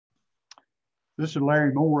This is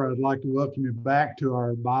Larry Moore. I'd like to welcome you back to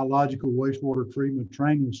our biological wastewater treatment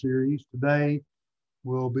training series. Today,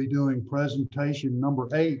 we'll be doing presentation number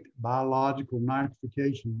 8, biological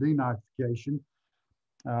nitrification denitrification.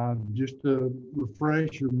 Just to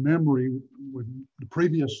refresh your memory, with the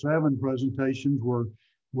previous 7 presentations were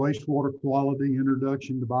wastewater quality,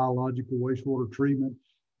 introduction to biological wastewater treatment,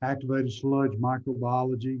 activated sludge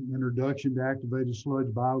microbiology, introduction to activated sludge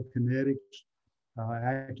biokinetics,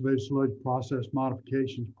 activated sludge process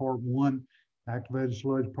modifications part 1, activated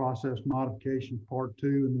sludge process modifications part 2,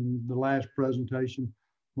 and then the last presentation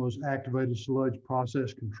was activated sludge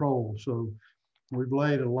process control. So we've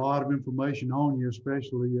laid a lot of information on you,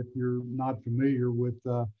 especially if you're not familiar with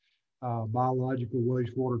biological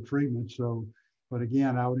wastewater treatment. So, but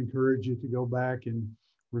again, I would encourage you to go back and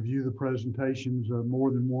review the presentations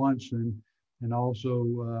more than once, and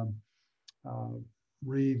also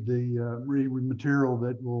read material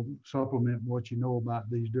that will supplement what you know about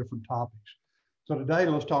these different topics. So today,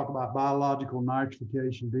 let's talk about biological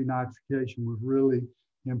nitrification. Denitrification was really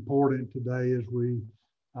important today as we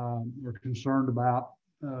are concerned about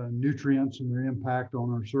nutrients and their impact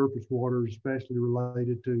on our surface water, especially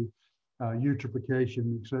related to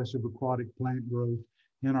eutrophication, excessive aquatic plant growth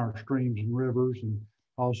in our streams and rivers, and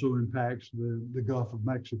also impacts the Gulf of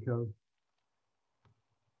Mexico.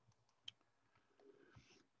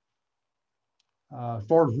 As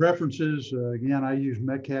far as references, again, I use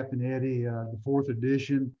Metcalf and Eddy, the 4th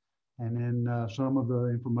edition, and then some of the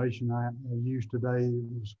information I used today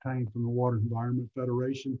was obtained from the Water Environment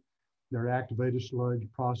Federation, their activated sludge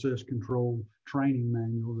process control training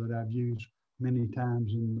manual that I've used many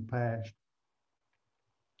times in the past.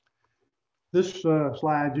 This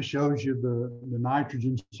slide just shows you the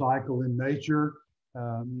nitrogen cycle in nature.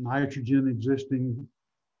 Nitrogen existing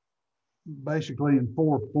basically in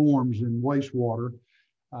 4 forms in wastewater: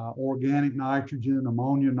 organic nitrogen,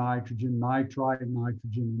 ammonia nitrogen, nitrite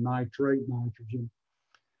nitrogen, and nitrate nitrogen.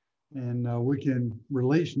 And we can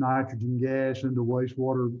release nitrogen gas into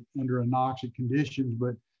wastewater under anoxic conditions,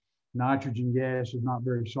 but nitrogen gas is not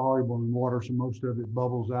very soluble in water, so most of it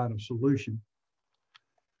bubbles out of solution.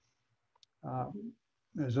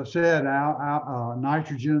 As I said,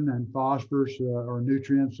 nitrogen and phosphorus are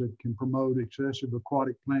nutrients that can promote excessive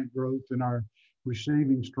aquatic plant growth in our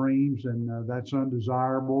receiving streams, and that's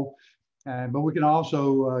undesirable. But we can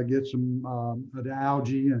also get some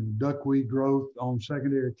algae and duckweed growth on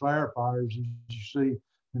secondary clarifiers, as you see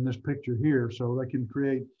in this picture here. So they can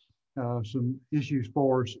create some issues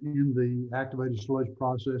for us in the activated sludge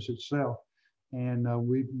process itself. And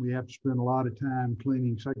we have to spend a lot of time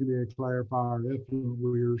cleaning secondary clarifier, effluent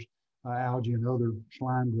weirs, algae, and other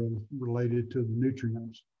slime growth related to the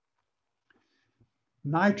nutrients.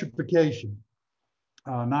 Nitrification.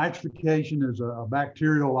 Nitrification is a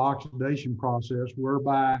bacterial oxidation process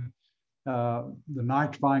whereby the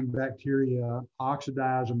nitrifying bacteria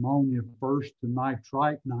oxidize ammonia first to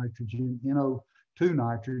nitrite nitrogen, NO2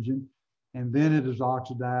 nitrogen, and then it is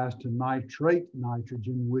oxidized to nitrate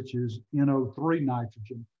nitrogen, which is NO3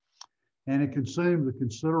 nitrogen. And it consumes a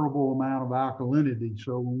considerable amount of alkalinity.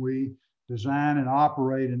 So when we design and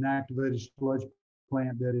operate an activated sludge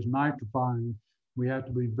plant that is nitrifying, we have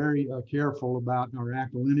to be very careful about our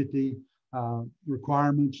alkalinity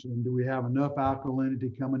requirements, and do we have enough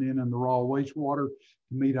alkalinity coming in the raw wastewater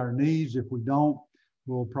to meet our needs. If we don't,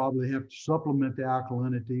 we'll probably have to supplement the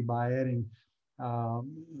alkalinity by adding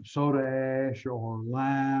soda ash or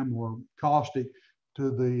lime or caustic to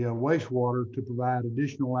the wastewater to provide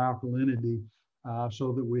additional alkalinity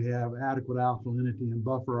so that we have adequate alkalinity and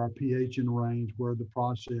buffer our pH in a range where the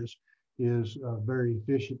process is very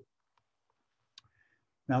efficient.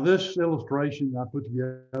 Now, this illustration I put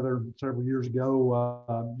together several years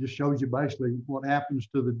ago just shows you basically what happens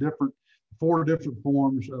to the 4 different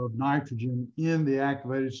forms of nitrogen in the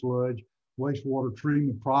activated sludge wastewater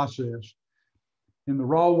treatment process. In the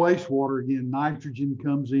raw wastewater, again, nitrogen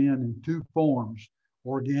comes in 2 forms: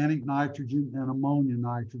 organic nitrogen and ammonia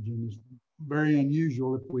nitrogen. It's very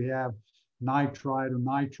unusual if we have nitrite or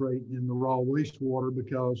nitrate in the raw wastewater,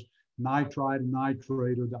 because nitrite and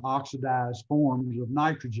nitrate are the oxidized forms of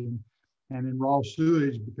nitrogen. And in raw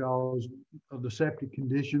sewage, because of the septic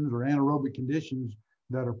conditions or anaerobic conditions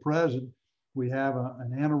that are present, we have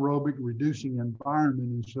an anaerobic reducing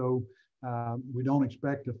environment. And so we don't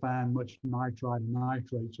expect to find much nitrite and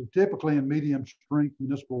nitrate. So typically in medium strength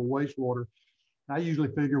municipal wastewater, I usually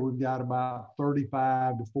figure we've got about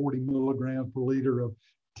 35 to 40 milligrams per liter of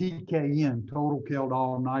TKN, total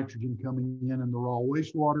Kaldol nitrogen, coming in the raw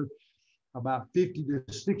wastewater. About 50 to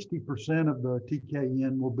 60% of the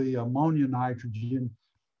TKN will be ammonia nitrogen,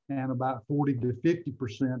 and about 40 to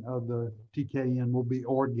 50% of the TKN will be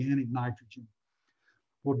organic nitrogen.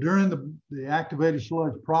 Well, during the activated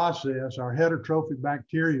sludge process, our heterotrophic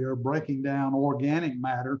bacteria are breaking down organic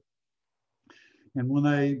matter. And when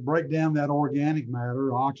they break down that organic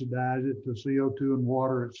matter, oxidize it to CO2 and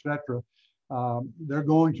water, et cetera, they're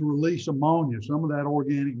going to release ammonia. Some of that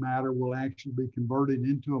organic matter will actually be converted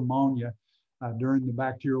into ammonia during the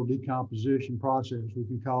bacterial decomposition process. We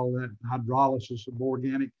can call that hydrolysis of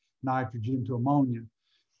organic nitrogen to ammonia.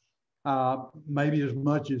 Maybe as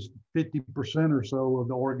much as 50% or so of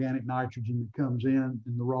the organic nitrogen that comes in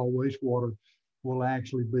the raw wastewater will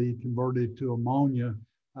actually be converted to ammonia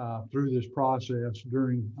through this process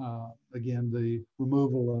during, again, the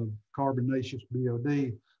removal of carbonaceous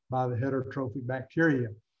BOD by the heterotrophic bacteria.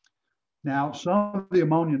 Now, some of the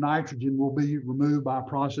ammonia nitrogen will be removed by a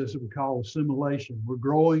process that we call assimilation. We're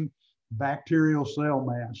growing bacterial cell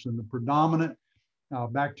mass, and the predominant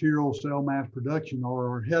bacterial cell mass production are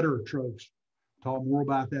our heterotrophs. Talk more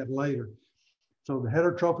about that later. So the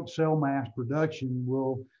heterotrophic cell mass production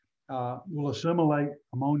will assimilate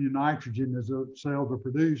ammonia nitrogen as the cells are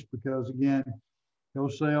produced, because again,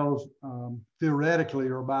 those cells theoretically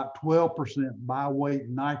are about 12% by weight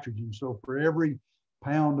nitrogen. So for every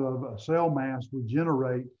pound of cell mass we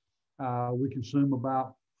generate, we consume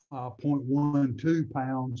about 0.12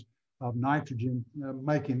 pounds of nitrogen,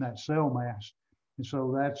 making that cell mass. And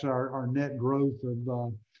so that's our net growth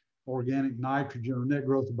of organic nitrogen, or net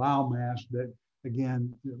growth of biomass that,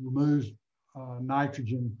 again, removes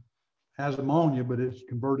nitrogen as ammonia, but it's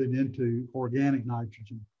converted into organic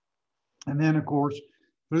nitrogen. And then, of course,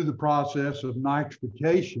 through the process of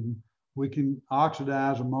nitrification, we can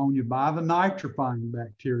oxidize ammonia by the nitrifying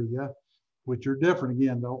bacteria, which are different.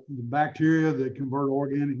 Again, the bacteria that convert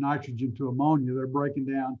organic nitrogen to ammonia, they're breaking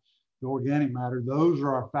down the organic matter. Those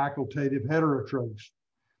are our facultative heterotrophs,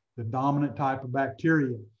 the dominant type of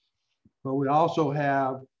bacteria. But we also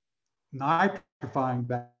have nitrifying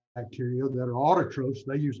bacteria that are autotrophs.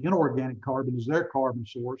 They use inorganic carbon as their carbon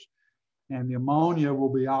source, and the ammonia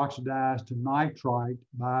will be oxidized to nitrite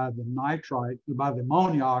by the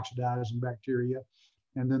ammonia oxidizing bacteria,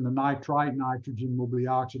 and then the nitrite nitrogen will be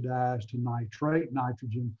oxidized to nitrate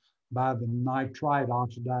nitrogen by the nitrite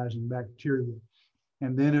oxidizing bacteria.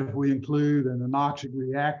 And then if we include an anoxic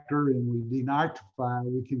reactor and we denitrify,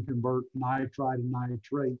 we can convert nitrite and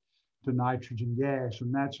nitrate to nitrogen gas,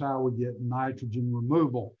 and that's how we get nitrogen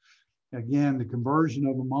removal. Again, the conversion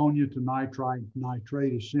of ammonia to nitrite and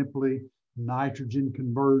nitrate is simply nitrogen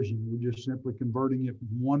conversion. We're just simply converting it from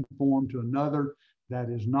one form to another. That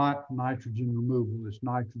is not nitrogen removal, it's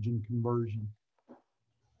nitrogen conversion.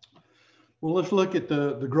 Well, let's look at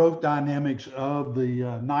the growth dynamics of the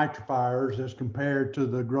nitrifiers as compared to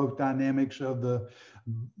the growth dynamics of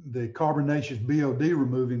the carbonaceous BOD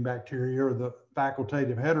removing bacteria, or the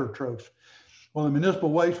facultative heterotrophs. Well, in municipal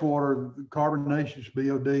wastewater, carbonaceous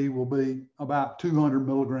BOD will be about 200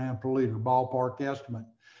 milligrams per liter, ballpark estimate.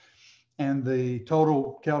 And the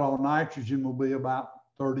total Kaldol nitrogen will be about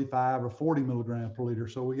 35 or 40 milligrams per liter.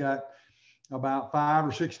 So we got about 5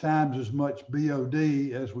 or 6 times as much BOD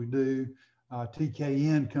as we do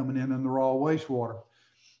TKN coming in the raw wastewater.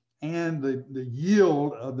 And the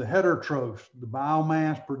yield of the heterotrophs, the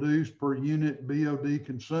biomass produced per unit BOD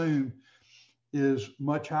consumed, is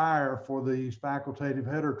much higher for these facultative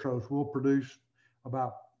heterotrophs. We'll produce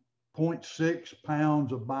about 0.6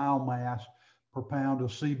 pounds of biomass per pound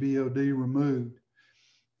of CBOD removed.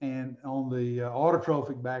 And on the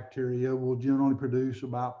autotrophic bacteria, we'll generally produce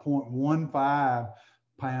about 0.15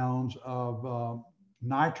 pounds of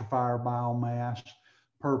nitrifier biomass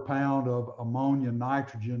per pound of ammonia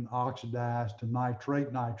nitrogen oxidized to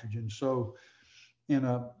nitrate nitrogen. So in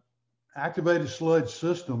an activated sludge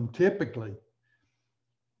system, typically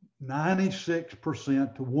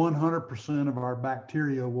 96% to 100% of our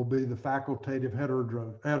bacteria will be the facultative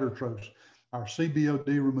heterotrophs, our CBOD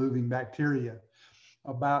removing bacteria.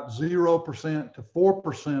 About 0% to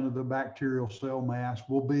 4% of the bacterial cell mass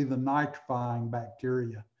will be the nitrifying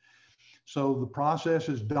bacteria. So the process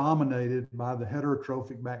is dominated by the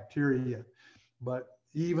heterotrophic bacteria. But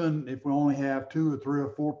even if we only have 2 or 3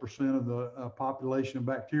 or 4% of the population of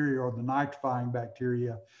bacteria or the nitrifying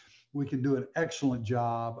bacteria, we can do an excellent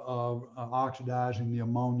job of oxidizing the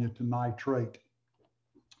ammonia to nitrate.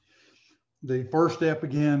 The first step,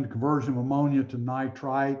 again, conversion of ammonia to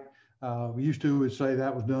nitrite. We used to say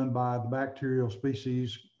that was done by the bacterial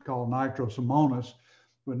species called Nitrosomonas,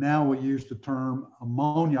 but now we use the term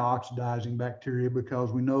ammonia oxidizing bacteria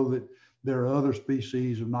because we know that there are other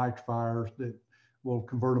species of nitrifiers that will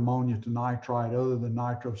convert ammonia to nitrite other than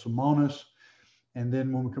Nitrosomonas. And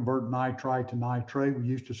then when we convert nitrite to nitrate, we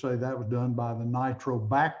used to say that was done by the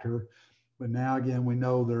nitrobacter, but now again, we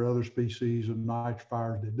know there are other species of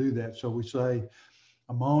nitrifiers that do that. So we say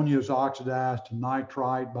ammonia is oxidized to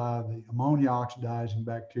nitrite by the ammonia oxidizing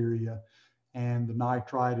bacteria, and the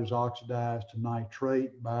nitrite is oxidized to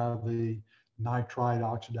nitrate by the nitrite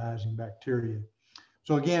oxidizing bacteria.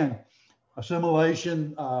 So again,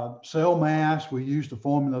 assimilation, cell mass, we use the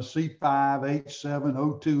formula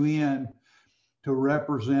C5H7O2N to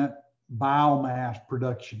represent biomass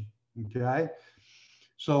production, okay?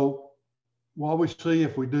 So what we see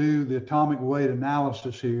if we do the atomic weight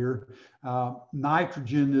analysis here,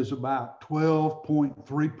 nitrogen is about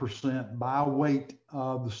 12.3% by weight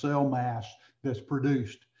of the cell mass that's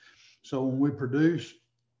produced. So when we produce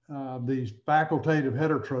these facultative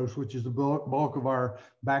heterotrophs, which is the bulk of our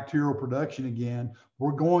bacterial production again,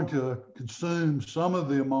 we're going to consume some of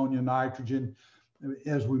the ammonia nitrogen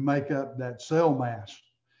as we make up that cell mass.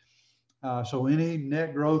 So any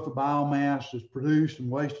net growth of biomass that's produced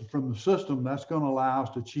and wasted from the system, that's going to allow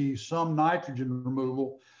us to achieve some nitrogen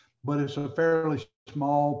removal, but it's a fairly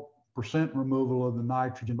small percent removal of the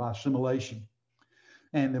nitrogen by assimilation.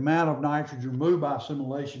 And the amount of nitrogen removed by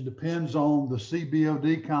assimilation depends on the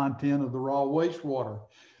CBOD content of the raw wastewater.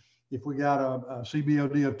 If we got a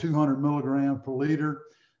CBOD of 200 milligrams per liter,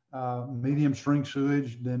 medium strength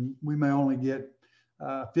sewage, then we may only get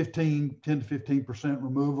 10 to 15%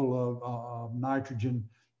 removal of nitrogen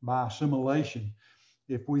by assimilation.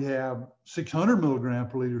 If we have 600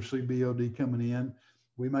 milligrams per liter CBOD coming in,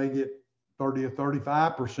 we may get 30 or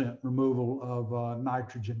 35% removal of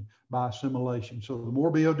nitrogen by assimilation. So the more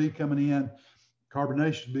BOD coming in,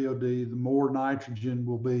 carbonaceous BOD, the more nitrogen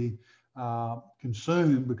will be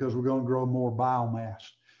consumed because we're going to grow more biomass.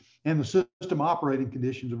 And the system operating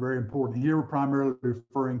conditions are very important. Here we're primarily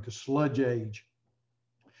referring to sludge age.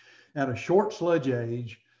 At a short sludge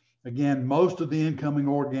age, again, most of the incoming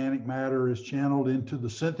organic matter is channeled into the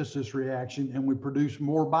synthesis reaction and we produce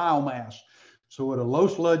more biomass. So at a low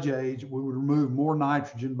sludge age, we would remove more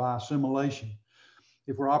nitrogen by assimilation.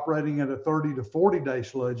 If we're operating at a 30 to 40 day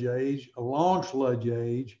sludge age, a long sludge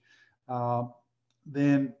age,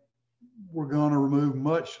 then we're going to remove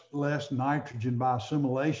much less nitrogen by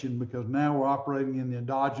assimilation because now we're operating in the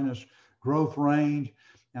endogenous growth range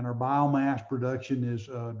and our biomass production is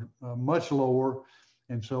much lower.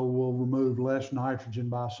 And so we'll remove less nitrogen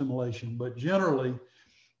by assimilation. But generally,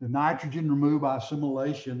 the nitrogen removed by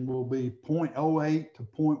assimilation will be 0.08 to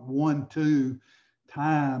 0.12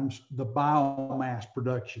 times the biomass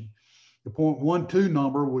production. The 0.12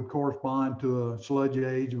 number would correspond to a sludge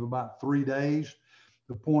age of about 3 days.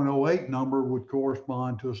 The 0.08 number would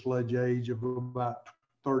correspond to a sludge age of about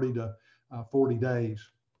 30 to 40 days.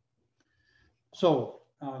 So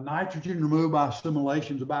nitrogen removed by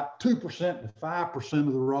assimilation is about 2% to 5%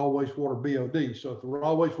 of the raw wastewater BOD. So if the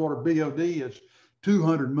raw wastewater BOD is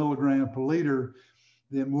 200 milligrams per liter,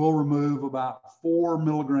 then we'll remove about 4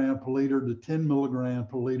 milligrams per liter to 10 milligrams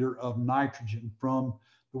per liter of nitrogen from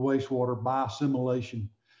the wastewater by assimilation.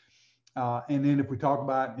 And then if we talk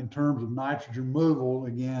about in terms of nitrogen removal,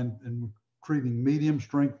 again, and treating medium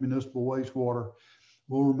strength municipal wastewater,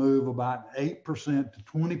 we'll remove about 8% to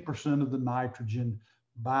 20% of the nitrogen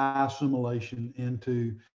by assimilation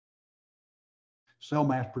into cell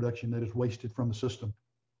mass production that is wasted from the system.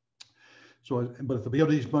 So, but if the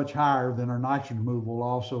BOD is much higher, then our nitrogen removal will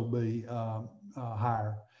also be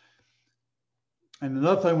higher. And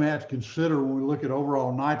another thing we have to consider when we look at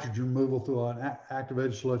overall nitrogen removal through an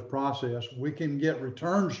activated sludge process, we can get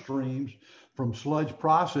return streams from sludge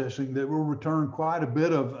processing that will return quite a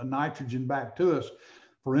bit of nitrogen back to us.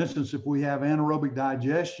 For instance, if we have anaerobic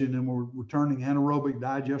digestion and we're returning anaerobic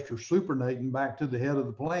digester supernatant back to the head of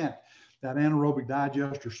the plant, that anaerobic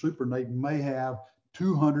digester supernatant may have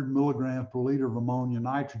 200 milligrams per liter of ammonia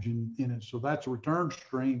nitrogen in it. So that's a return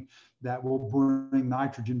stream that will bring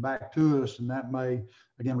nitrogen back to us, and that may,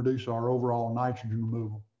 again, reduce our overall nitrogen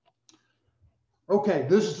removal. Okay,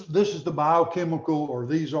 this is the biochemical, or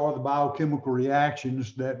these are the biochemical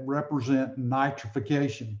reactions that represent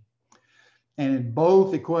nitrification. And in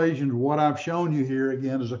both equations, what I've shown you here,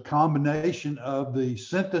 again, is a combination of the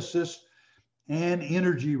synthesis and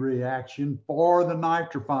energy reaction for the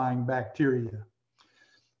nitrifying bacteria.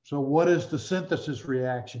 So what is the synthesis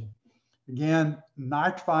reaction? Again,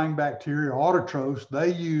 nitrifying bacteria, autotrophs,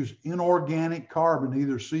 they use inorganic carbon,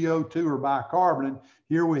 either CO2 or bicarbonate.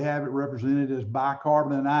 Here we have it represented as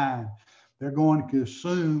bicarbonate ion. They're going to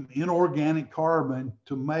consume inorganic carbon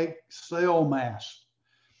to make cell mass.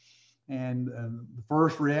 And the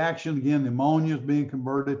first reaction, again, the ammonia is being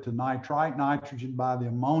converted to nitrite nitrogen by the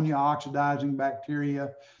ammonia oxidizing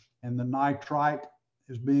bacteria. and the nitrite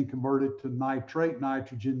is being converted to nitrate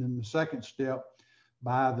nitrogen in the second step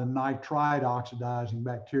by the nitrite oxidizing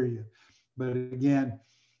bacteria. But again,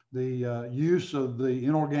 the use of the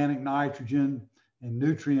inorganic nitrogen and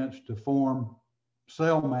nutrients to form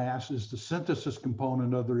cell mass is the synthesis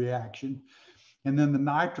component of the reaction. And then the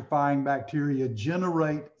nitrifying bacteria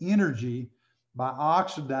generate energy by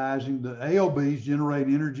oxidizing, the AOBs generate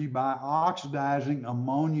energy by oxidizing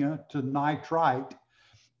ammonia to nitrite,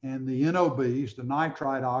 and the NOBs, the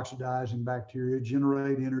nitrite oxidizing bacteria,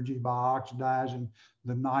 generate energy by oxidizing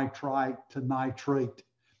the nitrite to nitrate.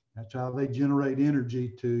 That's how they generate energy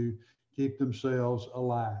to keep themselves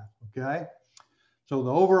alive, okay? So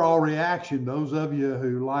the overall reaction, those of you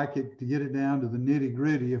who like it to get it down to the nitty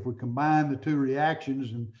gritty, if we combine the two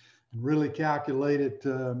reactions and really calculate it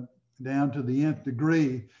down to the nth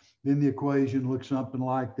degree, then the equation looks something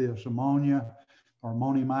like this. Ammonia or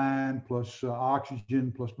ammonium ion plus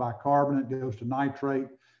oxygen plus bicarbonate goes to nitrate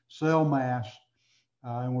cell mass.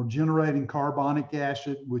 And we're generating carbonic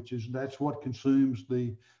acid, that's what consumes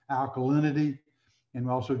the alkalinity, and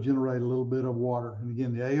we also generate a little bit of water. And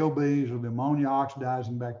again, the AOBs are the ammonia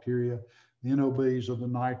oxidizing bacteria, the NOBs are the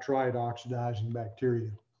nitrite oxidizing bacteria.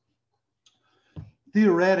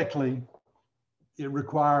 Theoretically, it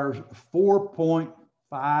requires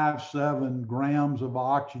 4.57 grams of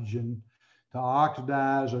oxygen to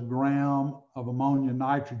oxidize a gram of ammonia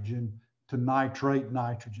nitrogen to nitrate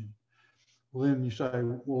nitrogen. Well, then you say,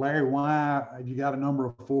 well, Larry, why you got a number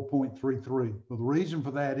of 4.33? Well, the reason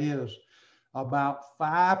for that is about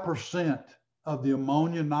 5% of the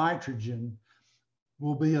ammonia nitrogen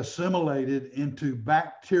will be assimilated into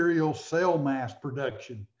bacterial cell mass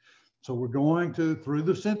production. So we're going to, through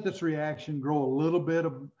the synthesis reaction, grow a little bit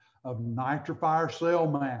of nitrifier cell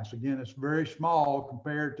mass. Again, it's very small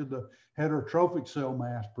compared to the heterotrophic cell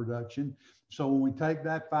mass production. So when we take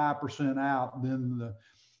that 5% out, then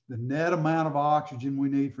the net amount of oxygen we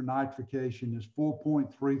need for nitrification is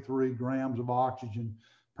 4.33 grams of oxygen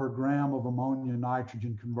per gram of ammonia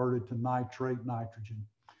nitrogen converted to nitrate nitrogen.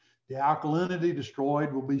 The alkalinity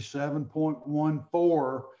destroyed will be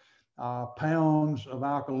 7.14 pounds of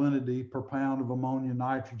alkalinity per pound of ammonia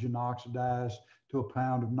nitrogen oxidized to a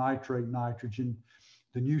pound of nitrate nitrogen.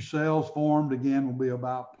 The new cells formed, again, will be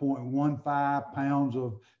about 0.15 pounds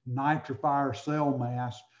of nitrifier cell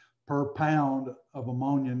mass per pound of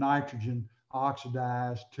ammonia nitrogen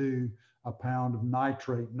oxidized to a pound of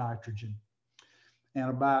nitrate nitrogen. And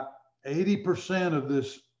about 80% of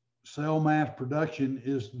this cell mass production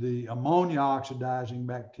is the ammonia oxidizing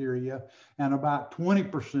bacteria, and about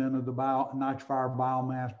 20% of the nitrifier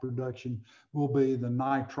biomass production will be the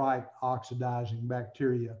nitrite oxidizing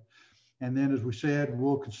bacteria. And then, as we said,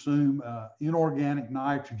 we'll consume inorganic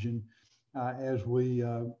nitrogen as we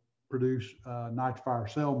produce nitrifier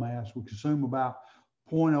cell mass. We consume about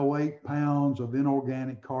 0.08 pounds of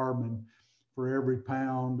inorganic carbon for every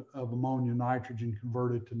pound of ammonia nitrogen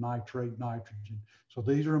converted to nitrate nitrogen. So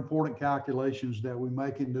these are important calculations that we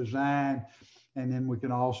make in design, and then we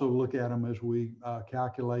can also look at them as we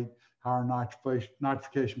calculate how our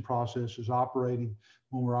nitrification process is operating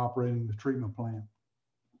when we're operating the treatment plant.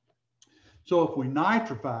 So if we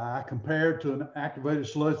nitrify compared to an activated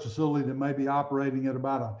sludge facility that may be operating at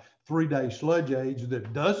about a 3-day sludge age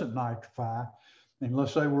that doesn't nitrify, and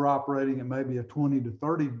let's say we're operating at maybe a 20 to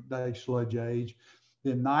 30-day sludge age,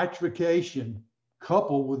 then nitrification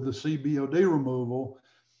coupled with the CBOD removal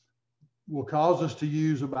will cause us to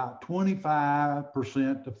use about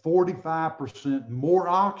 25% to 45% more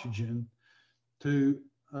oxygen to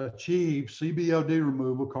achieve CBOD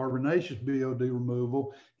removal, carbonaceous BOD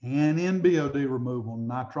removal, and NBOD removal,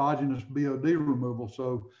 nitrogenous BOD removal.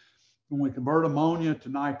 So when we convert ammonia to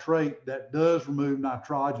nitrate, that does remove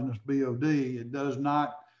nitrogenous BOD. It does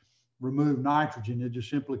not remove nitrogen. It just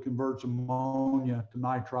simply converts ammonia to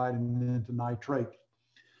nitrite and then to nitrate.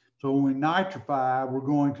 So when we nitrify, we're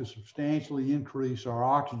going to substantially increase our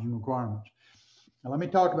oxygen requirements. Now, let me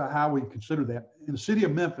talk about how we consider that. In the city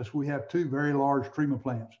of Memphis, we have 2 very large treatment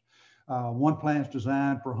plants. One plant's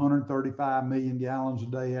designed for 135 million gallons a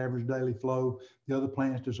day average daily flow. The other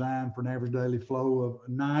plant's designed for an average daily flow of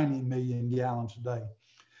 90 million gallons a day.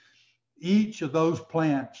 Each of those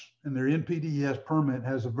plants and their NPDES permit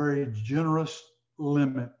has a very generous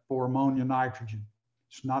limit for ammonia nitrogen.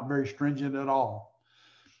 It's not very stringent at all.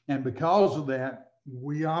 And because of that,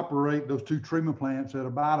 we operate those 2 treatment plants at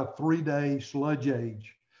about a 3-day sludge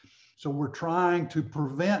age. So we're trying to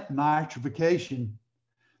prevent nitrification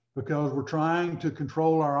because we're trying to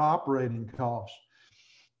control our operating costs.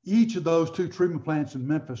 Each of those 2 treatment plants in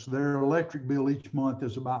Memphis, their electric bill each month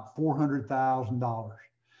is about $400,000.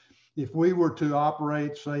 if we were to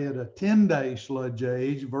operate, say, at a 10-day sludge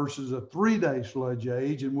age versus a 3-day sludge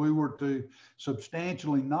age, and we were to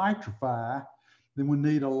substantially nitrify, then we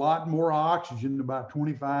need a lot more oxygen, about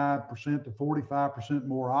 25% to 45%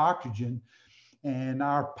 more oxygen. And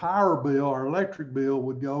our power bill, our electric bill,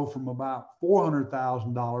 would go from about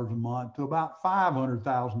 $400,000 a month to about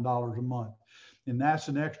 $500,000 a month. And that's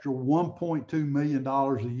an extra $1.2 million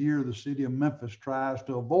a year the city of Memphis tries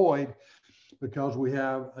to avoid, because we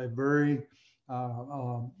have a very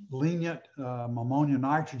lenient ammonia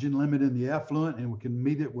nitrogen limit in the effluent, and we can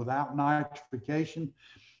meet it without nitrification.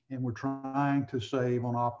 And we're trying to save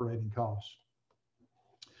on operating costs.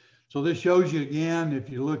 So this shows you again, if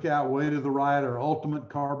you look out way to the right, our ultimate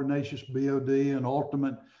carbonaceous BOD and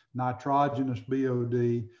ultimate nitrogenous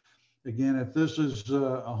BOD. Again, if this is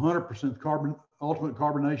 100% carbon, ultimate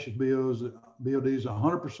carbonaceous BOD is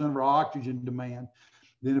 100% of our oxygen demand.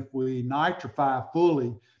 Then if we nitrify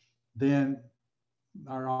fully, then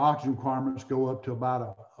our oxygen requirements go up to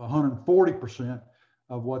about 140%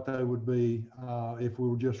 of what they would be if we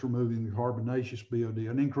were just removing the carbonaceous BOD,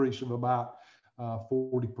 an increase of about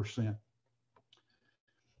 40%.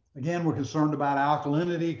 Again, we're concerned about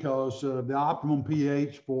alkalinity because the optimum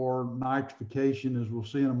pH for nitrification, as we'll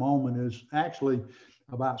see in a moment, is actually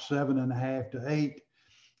about 7.5 to 8.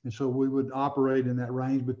 And so we would operate in that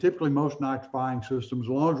range, but typically most nitrifying systems, as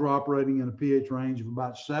long as we're operating in a pH range of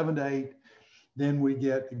about 7 to 8, then we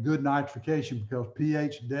get a good nitrification, because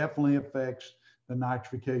pH definitely affects the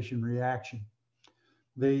nitrification reaction.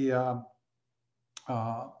 The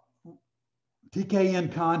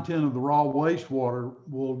TKN content of the raw wastewater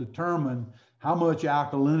will determine how much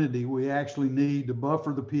alkalinity we actually need to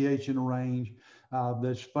buffer the pH in a range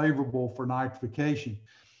that's favorable for nitrification.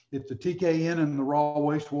 If the TKN in the raw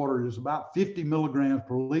wastewater is about 50 milligrams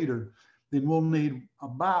per liter, then we'll need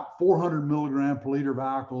about 400 milligrams per liter of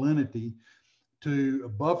alkalinity to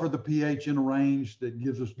buffer the pH in a range that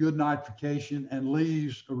gives us good nitrification and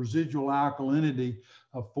leaves a residual alkalinity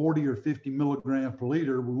of 40 or 50 milligrams per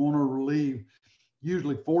liter. We want to relieve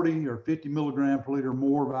usually 40 or 50 milligrams per liter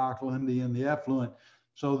more of alkalinity in the effluent,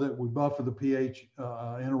 so that we buffer the pH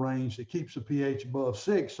in a range that keeps the pH above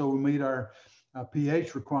 6, so we meet our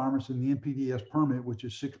pH requirements in the NPDES permit, which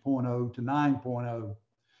is 6.0 to 9.0.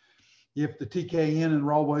 If the TKN in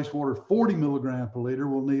raw wastewater is 40 milligrams per liter,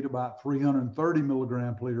 we'll need about 330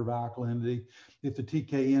 milligrams per liter of alkalinity. If the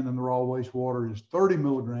TKN in the raw wastewater is 30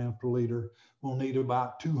 milligrams per liter, we'll need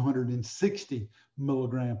about 260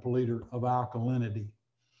 milligrams per liter of alkalinity.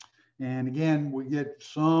 And again, we get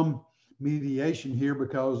some mediation here,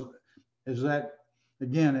 because as the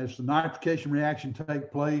nitrification reaction takes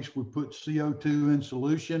place, we put CO2 in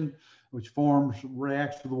solution, which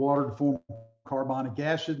reacts to the water to form carbonic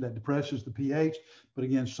acid that depresses the pH. But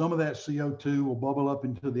again, some of that CO2 will bubble up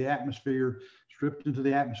into the atmosphere, stripped into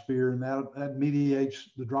the atmosphere, and that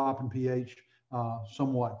mediates the drop in pH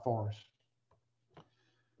somewhat for us.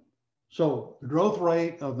 So the growth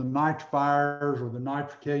rate of the nitrifiers, or the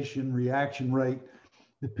nitrification reaction rate,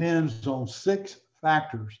 depends on 6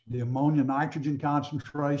 factors: the ammonia nitrogen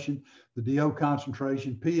concentration, the DO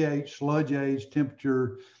concentration, pH, sludge age,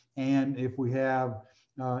 temperature, and if we have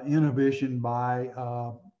inhibition by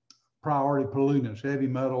priority pollutants, heavy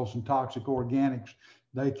metals and toxic organics,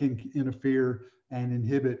 they can interfere and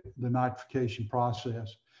inhibit the nitrification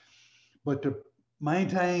process. But to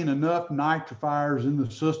maintain enough nitrifiers in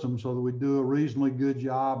the system so that we do a reasonably good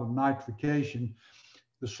job of nitrification,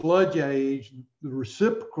 the sludge age, the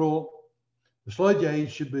sludge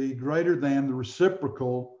age should be greater than the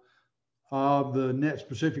reciprocal of the net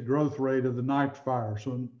specific growth rate of the nitrifier.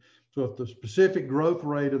 So if the specific growth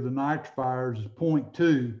rate of the nitrifiers is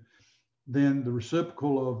 0.2, then the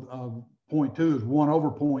reciprocal of 0.2 is 1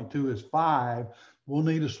 over 0.2 is 5. We'll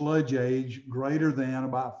need a sludge age greater than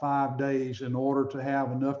about 5 days in order to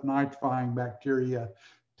have enough nitrifying bacteria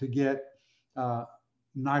to get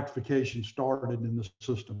nitrification started in the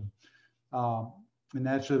system. And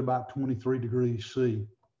that's at about 23 degrees C.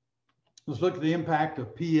 Let's look at the impact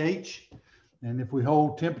of pH. And if we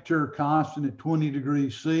hold temperature constant at 20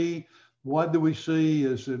 degrees C, what do we see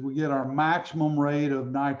is that we get our maximum rate of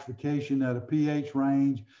nitrification at a pH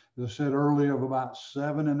range, as I said earlier, of about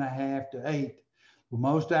 7.5 to 8. Well,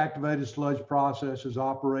 most activated sludge processes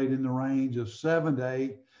operate in the range of 7 to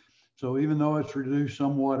 8. So even though it's reduced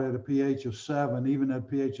somewhat at a pH of 7, even at a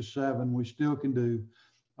pH of 7, we still can do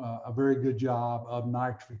a very good job of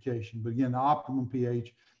nitrification. But again, the optimum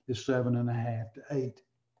pH is 7.5 to 8.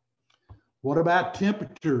 What about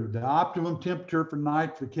temperature? The optimum temperature for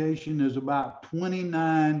nitrification is about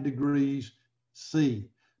 29 degrees C,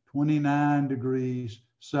 29 degrees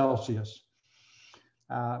Celsius.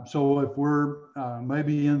 So if we're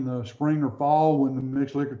maybe in the spring or fall when the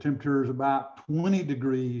mixed liquor temperature is about 20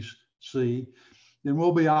 degrees C, then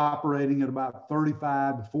we'll be operating at about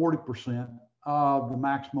 35 to 40% of the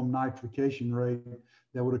maximum nitrification rate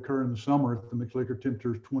that would occur in the summer if the mixed liquor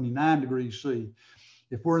temperature is 29 degrees C.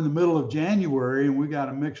 If we're in the middle of January and we got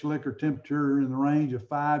a mixed liquor temperature in the range of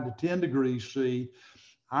 5 to 10 degrees C,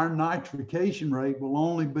 our nitrification rate will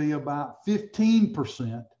only be about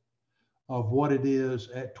 15% of what it is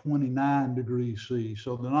at 29 degrees C.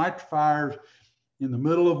 So the nitrifiers in the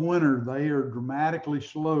middle of winter, they are dramatically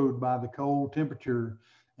slowed by the cold temperature,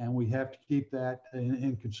 and we have to keep that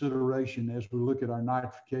in consideration as we look at our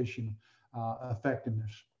nitrification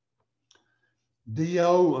effectiveness.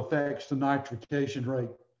 DO affects the nitrification rate.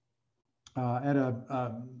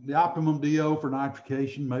 The optimum DO for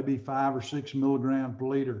nitrification may be 5 or 6 milligrams per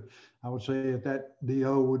liter. I would say that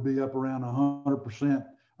DO would be up around 100%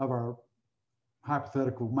 of our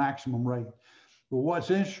hypothetical maximum rate. But what's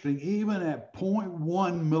interesting, even at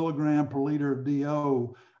 0.1 milligram per liter of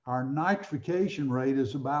DO, our nitrification rate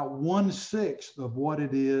is about 1/6 of what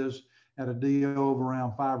it is at a DO of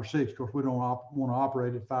around 5 or 6. Of course, we don't want to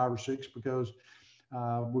operate at 5 or 6 because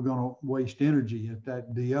we're going to waste energy at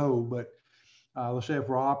that DO. But let's say if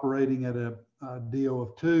we're operating at a DO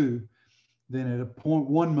of 2, then at a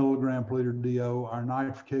 0.1 milligram per liter DO, our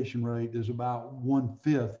nitrification rate is about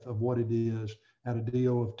 1/5 of what it is at a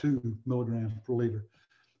DO of 2 milligrams per liter.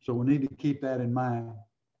 So we need to keep that in mind.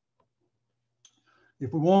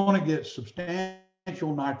 If we want to get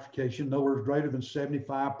substantial nitrification, in other words, greater than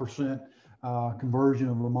 75% conversion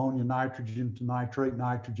of ammonia nitrogen to nitrate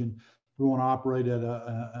nitrogen, we want to operate at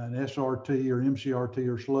an SRT or MCRT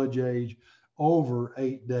or sludge age over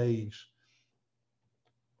 8 days.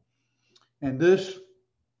 And this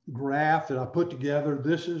graph that I put together,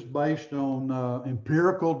 this is based on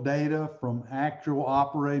empirical data from actual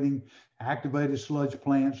operating activated sludge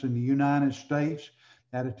plants in the United States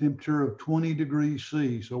at a temperature of 20 degrees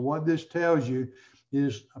C. So what this tells you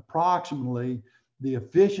is approximately the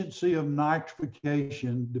efficiency of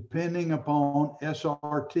nitrification depending upon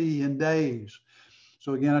SRT in days.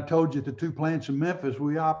 So again, I told you at the 2 plants in Memphis,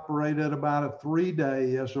 we operate at about a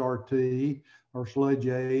 3-day SRT or sludge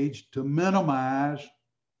age to minimize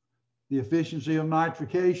the efficiency of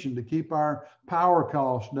nitrification, to keep our power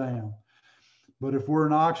costs down. But if we're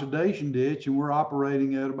an oxidation ditch and we're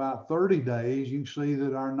operating at about 30 days, you can see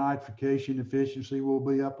that our nitrification efficiency will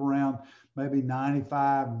be up around maybe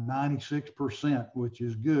 95, 96%, which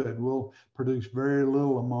is good. We'll produce very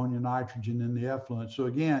little ammonia nitrogen in the effluent. So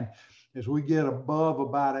again, as we get above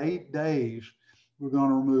about 8 days, we're going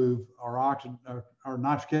to remove our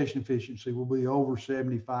nitrification efficiency will be over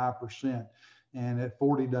 75%. And at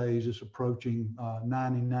 40 days, it's approaching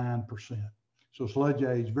 99%. So sludge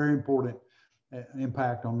age, very important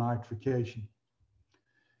impact on nitrification.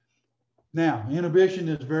 Now, inhibition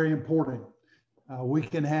is very important. We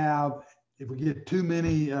can have, if we get too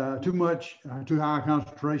high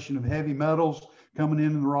concentration of heavy metals coming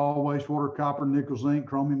in the raw wastewater, copper, nickel, zinc,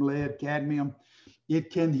 chromium, lead, cadmium, it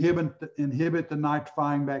can inhibit the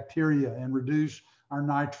nitrifying bacteria and reduce our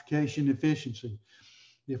nitrification efficiency.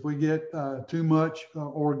 If we get too much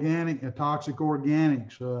toxic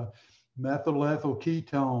organics, methyl ethyl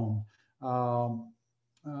ketone,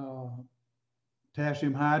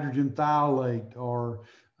 potassium hydrogen thiolate, or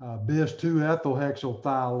bis-2 ethyl hexyl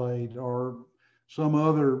thiolate, or some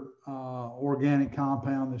other organic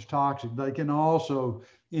compound that's toxic, they can also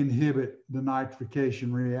inhibit the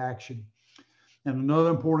nitrification reaction. And another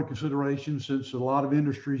important consideration, since a lot of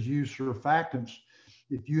industries use surfactants,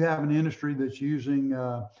 if you have an industry that's using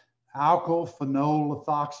alkyl phenol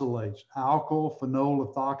ethoxylate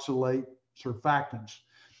surfactants,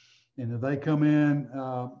 and if they come in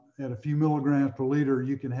at a few milligrams per liter,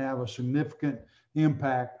 you can have a significant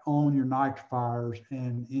impact on your nitrifiers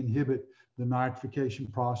and inhibit the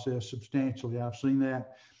nitrification process substantially. I've seen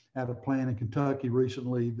that at a plant in Kentucky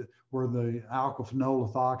recently where the alkyl phenol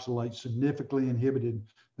ethoxylate significantly inhibited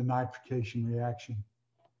the nitrification reaction.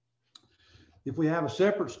 If we have a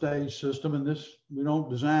separate stage system, and we don't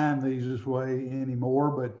design these this way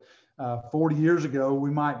anymore, but 40 years ago,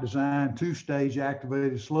 we might design 2-stage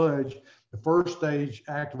activated sludge. The first stage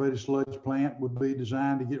activated sludge plant would be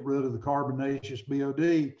designed to get rid of the carbonaceous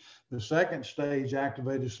BOD. The second stage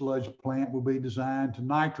activated sludge plant will be designed to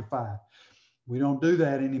nitrify. We don't do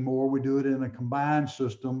that anymore. We do it in a combined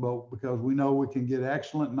system, but because we know we can get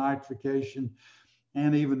excellent nitrification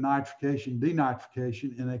and even nitrification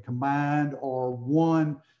denitrification in a combined or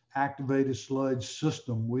one activated sludge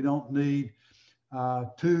system. We don't need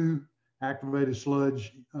 2 activated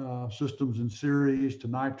sludge systems in series to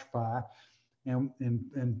nitrify.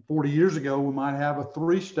 And 40 years ago, we might have a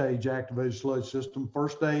 3-stage activated sludge system.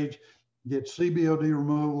 First stage, get CBOD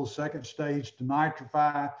removal. Second stage,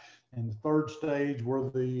 denitrify. And the third stage, where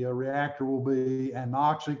the reactor will be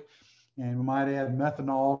anoxic. And we might add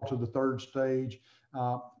methanol to the third stage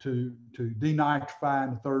to denitrify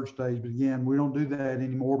in the third stage. But again, we don't do that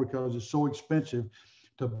anymore because it's so expensive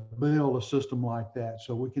to build a system like that.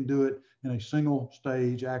 So we can do it in a single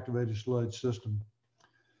stage activated sludge system.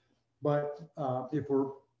 But if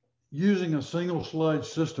we're using a single sludge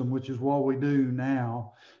system, which is what we do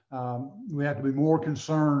now, we have to be more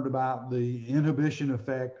concerned about the inhibition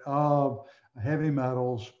effect of heavy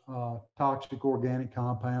metals, toxic organic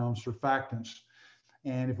compounds, surfactants.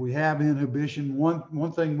 And if we have inhibition,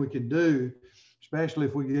 one thing we can do, especially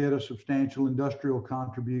if we get a substantial industrial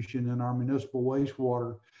contribution in our municipal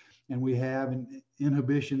wastewater, and we have an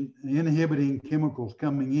inhibiting chemicals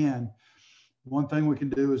coming in, one thing we can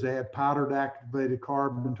do is add powdered activated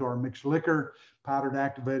carbon to our mixed liquor. Powdered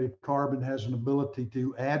activated carbon has an ability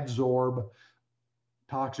to adsorb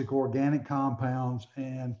toxic organic compounds,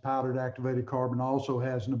 and powdered activated carbon also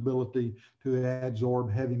has an ability to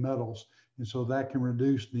adsorb heavy metals. And so that can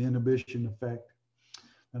reduce the inhibition effect.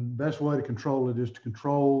 And the best way to control it is to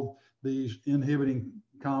control these inhibiting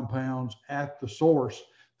compounds at the source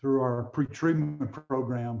through our pretreatment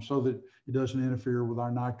program so that it doesn't interfere with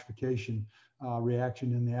our nitrification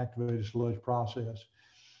reaction in the activated sludge process.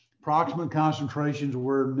 Approximate concentrations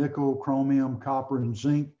where nickel, chromium, copper, and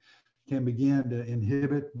zinc can begin to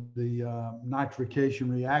inhibit the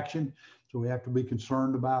nitrification reaction. So we have to be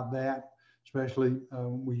concerned about that, especially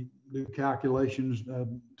we do calculations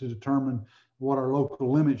to determine what our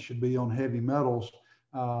local limits should be on heavy metals,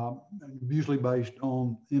 usually based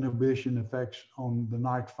on inhibition effects on the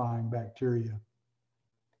nitrifying bacteria.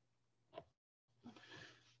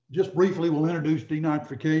 Just briefly, we'll introduce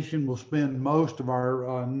denitrification. We'll spend most of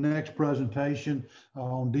our next presentation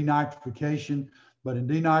on denitrification. But in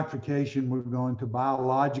denitrification, we're going to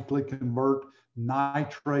biologically convert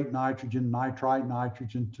nitrate nitrogen, nitrite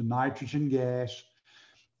nitrogen to nitrogen gas.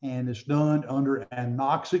 And it's done under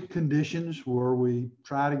anoxic conditions where we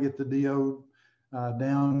try to get the DO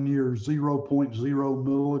down near 0.0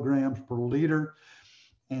 milligrams per liter.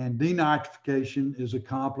 And denitrification is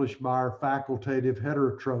accomplished by our facultative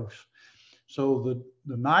heterotrophs. So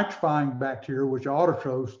the nitrifying bacteria, which are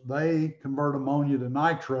autotrophs, they convert ammonia to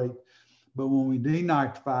nitrate. But when we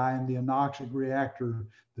denitrify in the anoxic reactor,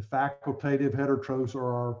 the facultative heterotrophs,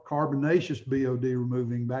 or our carbonaceous BOD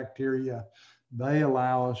removing bacteria, they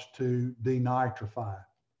allow us to denitrify.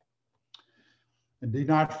 And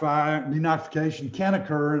denitrification can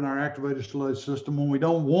occur in our activated sludge system when we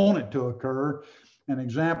don't want it to occur. An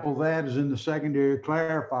example of that is in the secondary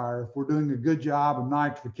clarifier. If we're doing a good job of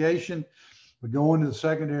nitrification, we go into the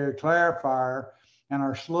secondary clarifier and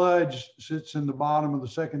our sludge sits in the bottom of the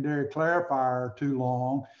secondary clarifier too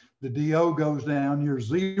long, the DO goes down near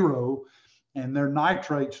 0 and there are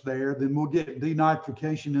nitrates there, then we'll get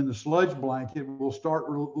denitrification in the sludge blanket. We'll start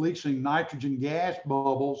releasing nitrogen gas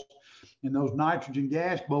bubbles, and those nitrogen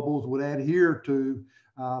gas bubbles would adhere to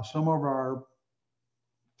some of our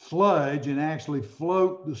sludge and actually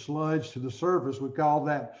float the sludge to the surface. We call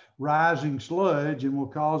that rising sludge, and will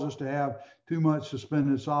cause us to have too much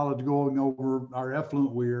suspended solids going over our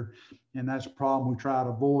effluent weir, and that's a problem we try to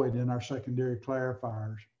avoid in our secondary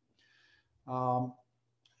clarifiers.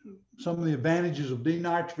 Some of the advantages of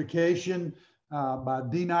denitrification. By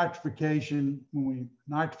denitrification, when we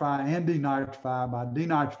nitrify and denitrify, by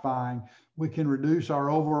denitrifying, we can reduce our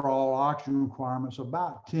overall oxygen requirements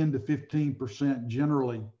about 10 to 15%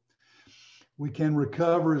 generally. We can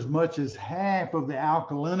recover as much as half of the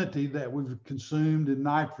alkalinity that we've consumed in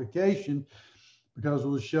nitrification, because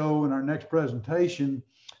we'll show in our next presentation,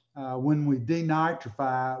 when we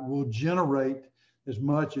denitrify, we'll generate as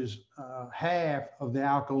much as half of the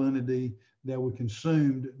alkalinity that we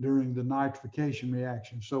consumed during the nitrification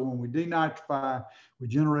reaction. So when we denitrify, we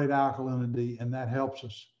generate alkalinity, and that helps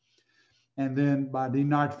us. And then by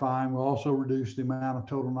denitrifying, we'll also reduce the amount of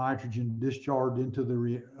total nitrogen discharged into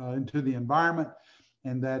the environment,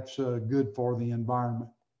 and that's good for the environment.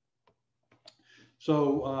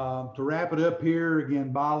 So to wrap it up here,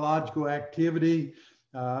 again, biological activity,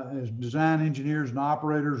 as design engineers and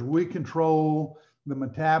operators, we control the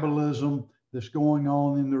metabolism that's going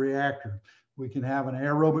on in the reactor. We can have an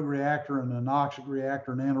aerobic reactor, an anoxic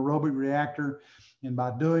reactor, an anaerobic reactor. And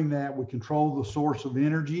by doing that, we control the source of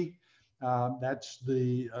energy. That's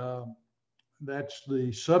the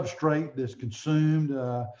substrate that's consumed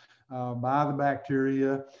by the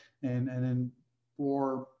bacteria. And then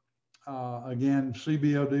for, again,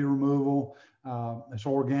 CBOD removal, It's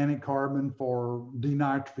organic carbon. For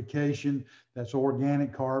denitrification, that's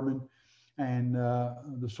organic carbon. And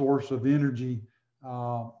the source of energy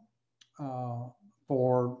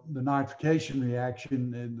for the nitrification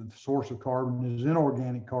reaction, and the source of carbon is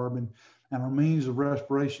inorganic carbon, and our means of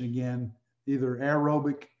respiration, again, either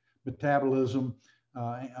aerobic metabolism,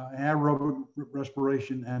 anaerobic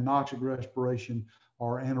respiration, anoxic respiration,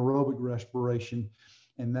 or anaerobic respiration.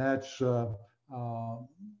 And that's how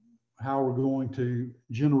we're going to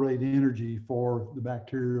generate energy for the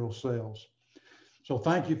bacterial cells. So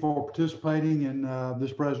thank you for participating in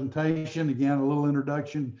this presentation. Again, a little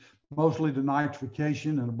introduction mostly to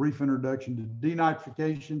nitrification and a brief introduction to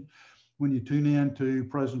denitrification. When you tune in to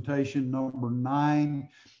presentation number 9,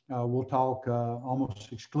 we'll talk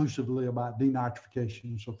almost exclusively about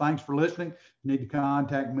denitrification. So thanks for listening. If you need to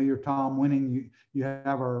contact me or Tom Winning, you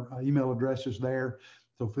have our email addresses there.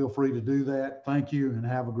 So feel free to do that. Thank you and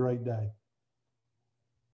have a great day.